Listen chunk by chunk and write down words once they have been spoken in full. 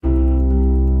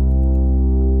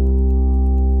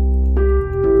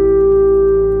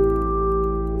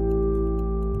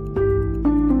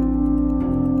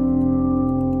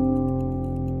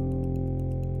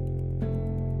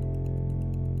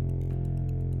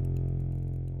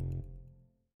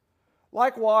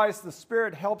Likewise, the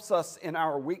Spirit helps us in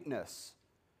our weakness,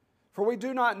 for we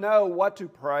do not know what to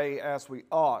pray as we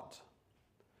ought.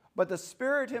 But the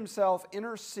Spirit Himself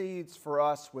intercedes for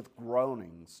us with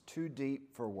groanings too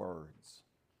deep for words.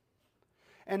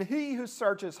 And He who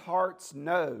searches hearts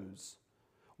knows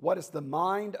what is the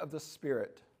mind of the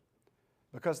Spirit,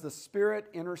 because the Spirit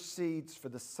intercedes for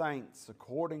the saints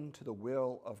according to the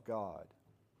will of God.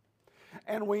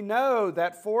 And we know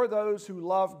that for those who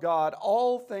love God,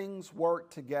 all things work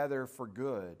together for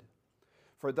good,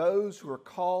 for those who are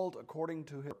called according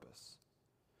to His purpose.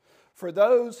 For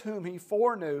those whom He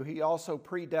foreknew, He also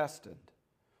predestined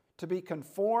to be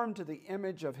conformed to the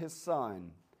image of His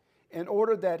Son, in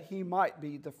order that He might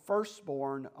be the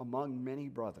firstborn among many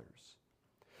brothers.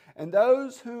 And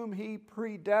those whom He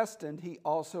predestined, He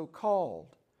also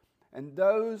called. And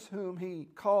those whom He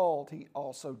called, He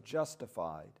also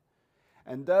justified.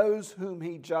 And those whom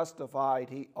He justified,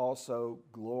 He also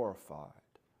glorified.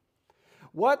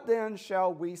 What then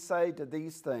shall we say to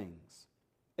these things?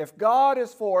 If God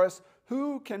is for us,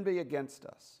 who can be against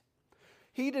us?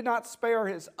 He did not spare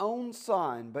His own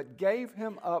Son, but gave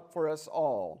Him up for us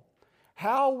all.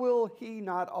 How will He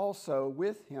not also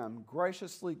with Him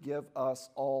graciously give us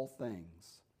all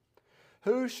things?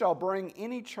 Who shall bring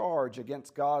any charge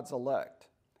against God's elect?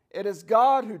 It is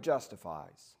God who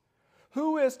justifies.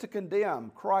 Who is to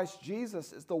condemn? Christ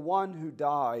Jesus is the one who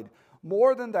died.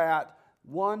 More than that,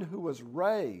 one who was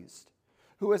raised,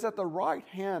 who is at the right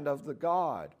hand of the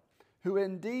God, who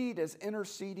indeed is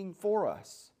interceding for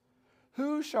us.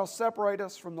 Who shall separate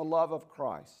us from the love of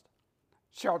Christ?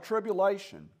 Shall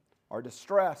tribulation, or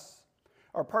distress,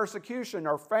 or persecution,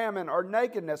 or famine, or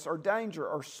nakedness, or danger,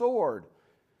 or sword?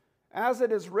 As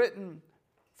it is written,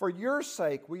 for your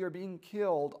sake we are being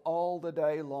killed all the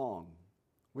day long.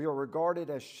 We are regarded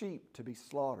as sheep to be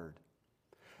slaughtered.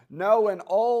 No, in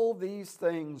all these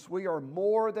things we are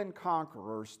more than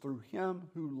conquerors through Him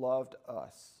who loved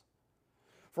us.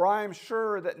 For I am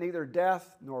sure that neither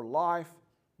death, nor life,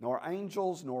 nor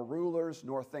angels, nor rulers,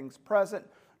 nor things present,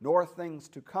 nor things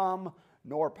to come,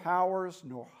 nor powers,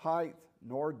 nor height,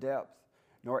 nor depth,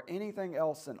 nor anything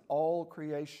else in all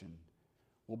creation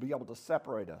will be able to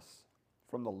separate us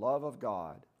from the love of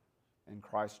God in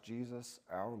Christ Jesus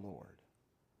our Lord.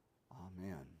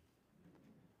 Amen.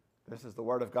 This is the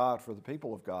word of God for the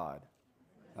people of God.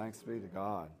 Thanks be to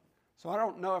God. So I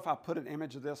don't know if I put an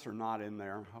image of this or not in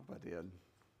there. I hope I did.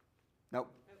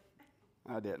 Nope,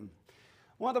 I didn't.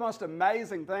 One of the most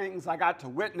amazing things I got to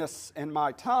witness in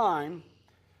my time,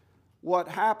 what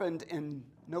happened in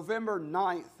November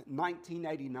 9th,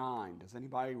 1989. Does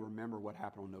anybody remember what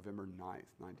happened on November 9th,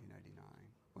 1989?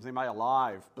 Was anybody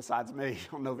alive besides me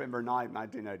on November 9th,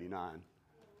 1989?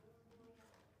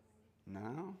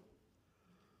 No?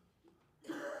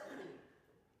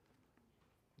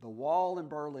 The wall in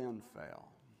Berlin fell.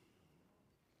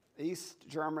 East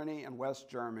Germany and West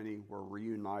Germany were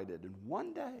reunited in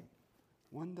one day.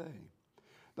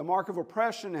 The mark of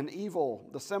oppression and evil,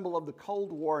 the symbol of the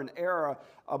Cold War, an era,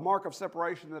 a mark of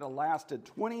separation that had lasted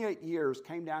 28 years,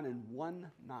 came down in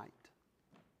one night.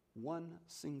 One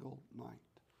single night.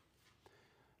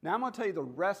 Now I'm going to tell you the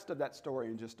rest of that story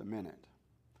in just a minute.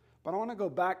 But I want to go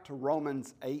back to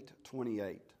Romans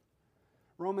 8:28.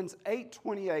 Romans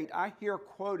 8:28, I hear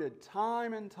quoted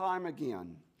time and time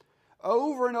again,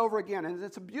 over and over again, and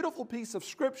it's a beautiful piece of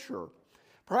Scripture,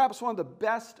 perhaps one of the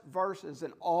best verses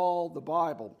in all the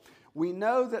Bible. We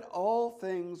know that all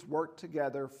things work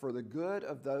together for the good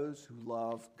of those who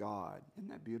love God. Isn't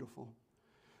that beautiful?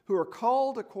 Who are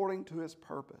called according to His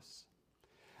purpose.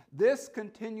 This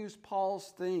continues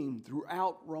Paul's theme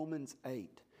throughout Romans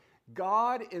 8.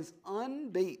 God is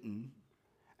unbeaten,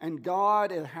 and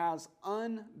God has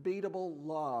unbeatable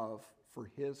love for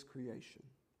His creation.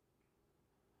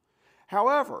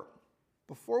 However,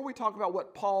 before we talk about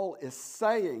what Paul is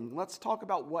saying, let's talk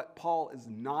about what Paul is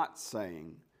not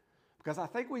saying. Because I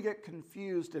think we get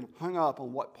confused and hung up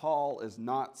on what Paul is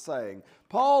not saying.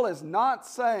 Paul is not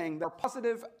saying that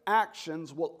positive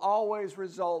actions will always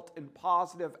result in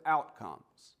positive outcomes.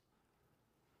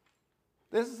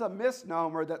 This is a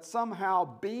misnomer that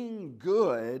somehow being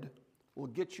good will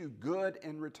get you good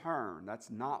in return.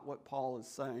 That's not what Paul is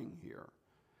saying here.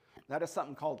 That is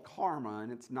something called karma,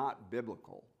 and it's not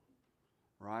biblical,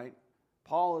 right?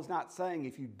 Paul is not saying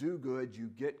if you do good, you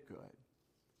get good.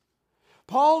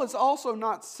 Paul is also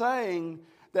not saying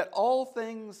that all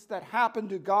things that happen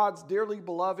to God's dearly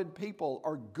beloved people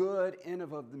are good in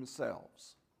and of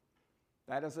themselves.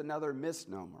 That is another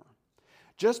misnomer.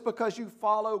 Just because you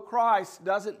follow Christ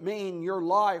doesn't mean your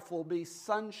life will be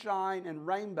sunshine and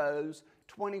rainbows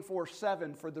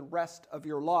 24/7 for the rest of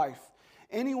your life.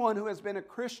 Anyone who has been a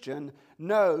Christian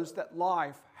knows that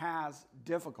life has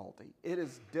difficulty. It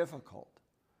is difficult.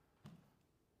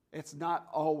 It's not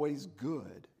always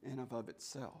good in and of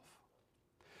itself.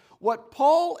 What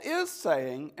Paul is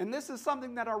saying, and this is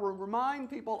something that I will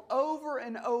remind people over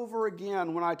and over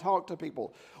again when I talk to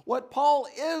people, what Paul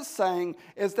is saying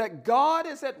is that God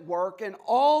is at work in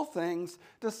all things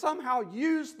to somehow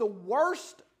use the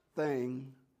worst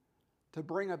thing to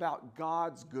bring about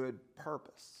God's good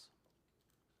purpose.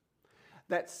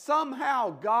 That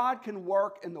somehow God can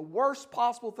work in the worst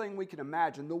possible thing we can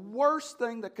imagine, the worst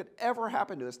thing that could ever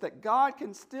happen to us, that God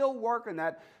can still work in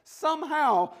that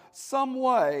somehow, some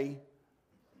way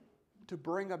to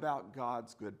bring about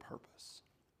God's good purpose.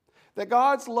 That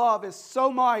God's love is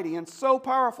so mighty and so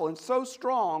powerful and so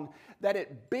strong that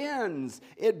it bends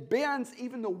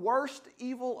even the worst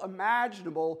evil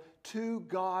imaginable to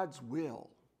God's will.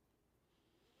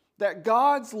 That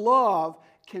God's love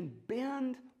can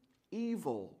bend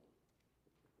evil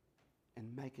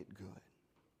and make it good.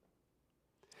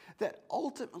 That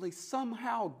ultimately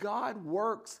somehow God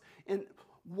works in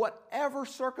whatever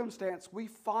circumstance we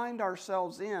find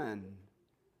ourselves in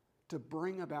to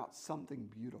bring about something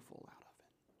beautiful out of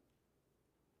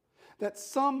it. That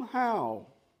somehow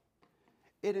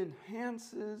it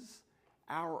enhances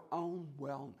our own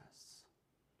wellness.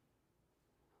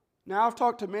 Now, I've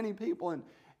talked to many people, and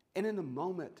in the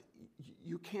moment,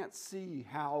 you can't see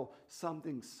how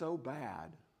something so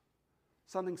bad,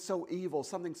 something so evil,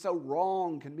 something so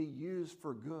wrong can be used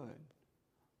for good.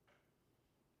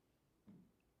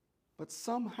 But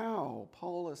somehow,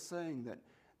 Paul is saying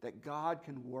that God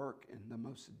can work in the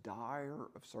most dire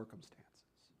of circumstances.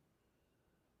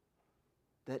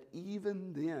 That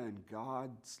even then,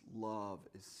 God's love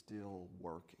is still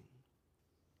working.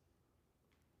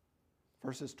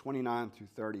 Verses 29 through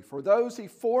 30. For those he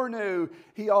foreknew,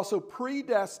 he also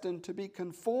predestined to be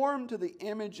conformed to the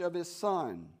image of his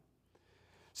Son,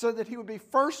 so that he would be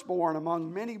firstborn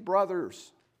among many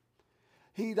brothers.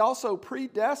 He also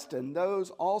predestined those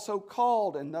also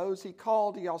called, and those he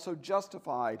called he also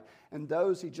justified, and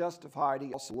those he justified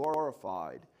he also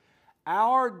glorified.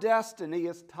 Our destiny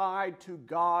is tied to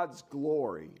God's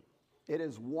glory. It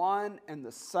is one and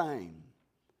the same.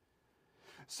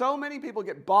 So many people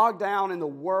get bogged down in the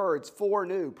words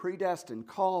foreknew, predestined,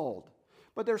 called.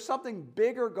 But there's something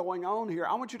bigger going on here.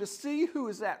 I want you to see who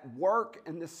is at work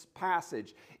in this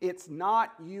passage. It's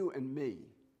not you and me,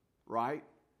 right?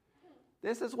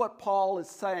 This is what Paul is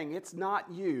saying. It's not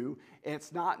you.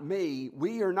 It's not me.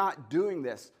 We are not doing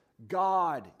this.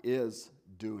 God is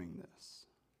doing this.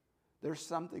 There's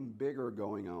something bigger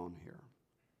going on here.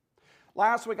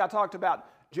 Last week I talked about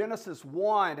Genesis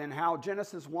 1 and how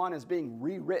Genesis 1 is being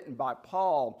rewritten by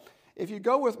Paul. If you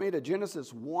go with me to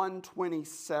Genesis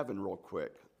 1:27 real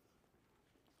quick.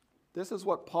 This is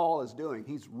what Paul is doing.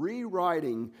 He's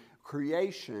rewriting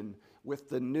creation with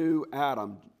the new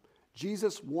Adam.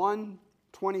 Jesus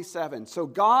 1:27. So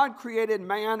God created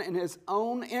man in his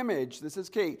own image. This is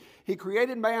key. He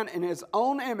created man in his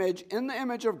own image. In the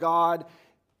image of God,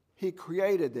 he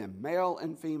created them. Male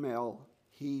and female,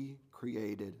 he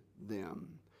created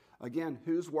them. Again,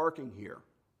 who's working here?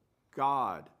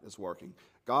 God is working.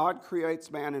 God creates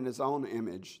man in his own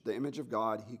image. The image of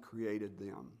God, he created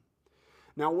them.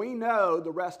 Now we know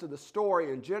the rest of the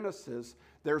story in Genesis,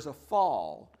 there's a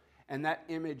fall, and that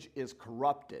image is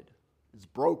corrupted, is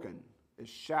broken, is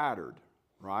shattered,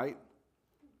 right?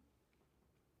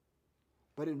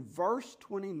 But in verse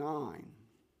 29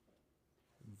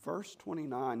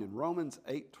 in Romans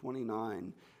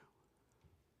 8:29,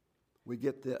 we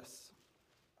get this.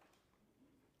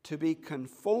 To be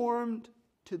conformed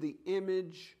to the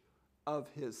image of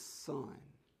his Son.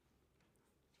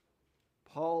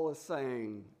 Paul is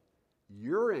saying,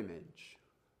 your image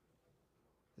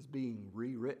is being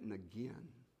rewritten again,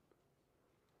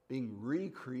 being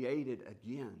recreated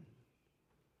again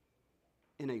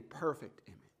in a perfect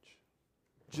image.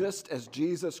 Just as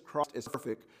Jesus Christ is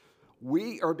perfect,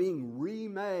 we are being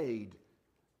remade,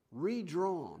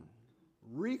 redrawn,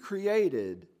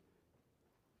 recreated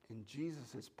in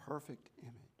Jesus' perfect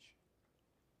image.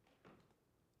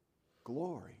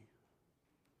 Glory.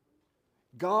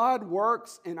 God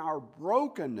works in our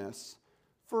brokenness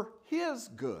for his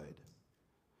good,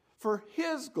 for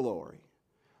his glory.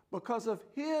 Because of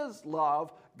his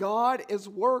love, God is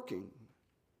working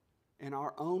in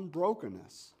our own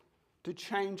brokenness to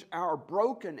change our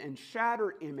broken and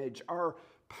shattered image, our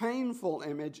painful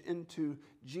image, into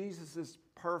Jesus'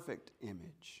 perfect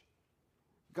image.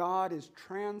 God is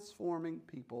transforming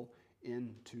people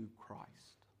into Christ.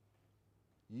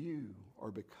 You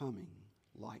are becoming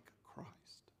like Christ.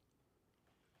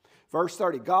 Verse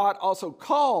 30, God also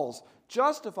calls,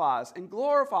 justifies, and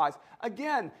glorifies.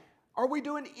 Again, are we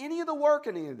doing any of the work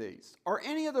in any of these? Or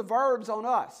any of the verbs on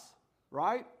us?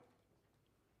 Right?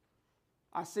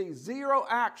 I see zero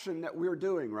action that we're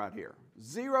doing right here.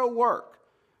 Zero work.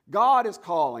 God is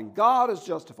calling. God is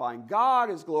justifying. God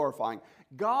is glorifying.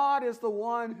 God is the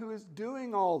one who is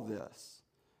doing all this.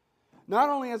 Not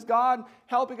only is God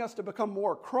helping us to become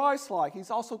more Christ-like,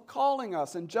 He's also calling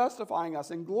us and justifying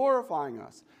us and glorifying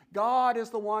us. God is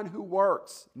the one who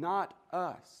works, not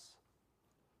us.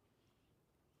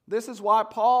 This is why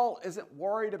Paul isn't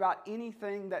worried about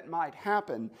anything that might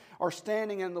happen or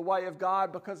standing in the way of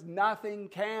God, because nothing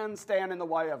can stand in the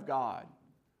way of God.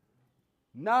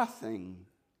 Nothing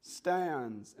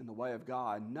stands in the way of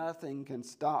God. Nothing can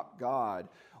stop God.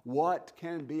 What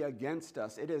can be against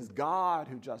us? It is God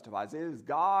who justifies. It is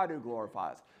God who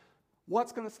glorifies.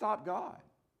 What's going to stop God?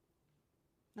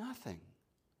 Nothing.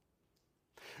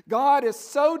 God is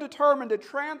so determined to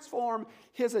transform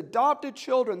His adopted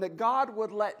children that God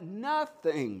would let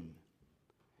nothing,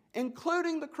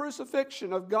 including the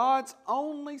crucifixion of God's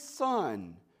only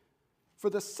Son, for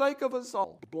the sake of us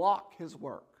all, block His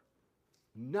work.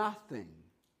 Nothing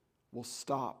will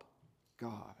stop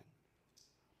God.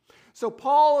 So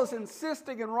Paul is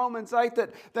insisting in Romans 8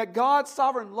 that God's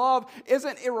sovereign love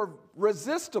isn't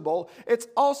irresistible, it's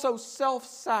also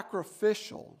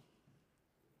self-sacrificial.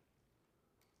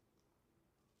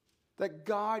 That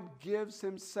God gives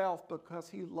Himself because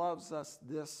He loves us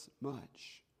this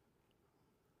much.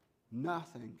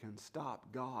 Nothing can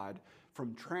stop God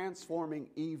from transforming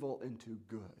evil into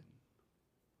good.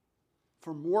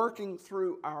 From working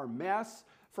through our mess,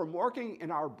 from working in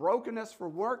our brokenness,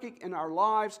 from working in our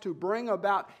lives to bring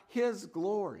about His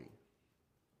glory.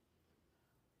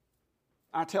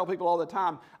 I tell people all the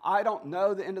time, I don't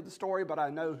know the end of the story, but I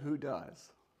know who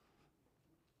does.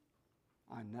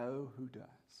 I know who does.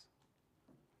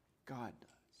 God does.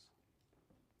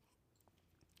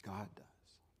 God does.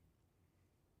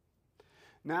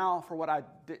 Now for what I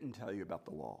didn't tell you about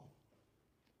the wall.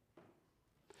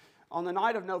 On the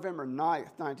night of November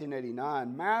 9th,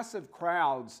 1989, massive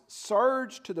crowds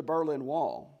surged to the Berlin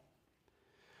Wall.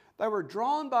 They were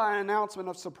drawn by an announcement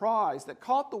of surprise that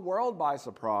caught the world by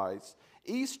surprise.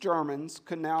 East Germans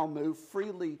could now move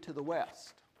freely to the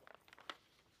west.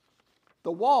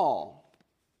 The wall,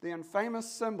 the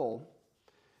infamous symbol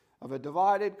of a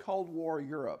divided Cold War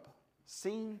Europe,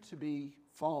 seemed to be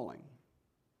falling.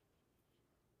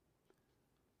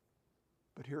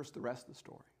 But here's the rest of the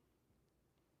story.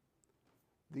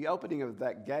 The opening of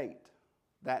that gate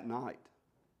that night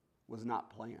was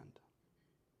not planned.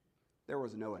 There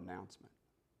was no announcement.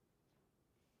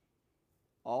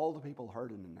 All the people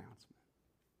heard an announcement.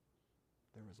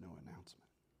 There was no announcement.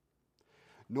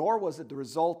 Nor was it the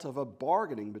result of a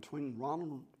bargaining between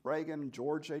Ronald Reagan and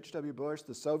George H.W. Bush,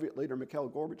 the Soviet leader Mikhail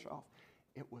Gorbachev.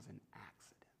 It was an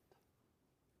accident.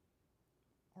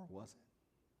 Or was it?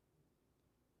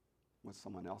 Was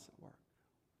someone else at work?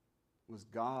 Was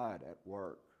God at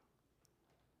work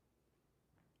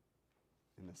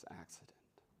in this accident?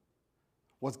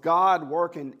 Was God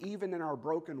working even in our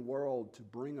broken world to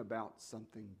bring about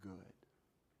something good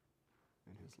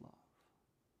in His love?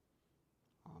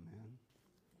 Amen.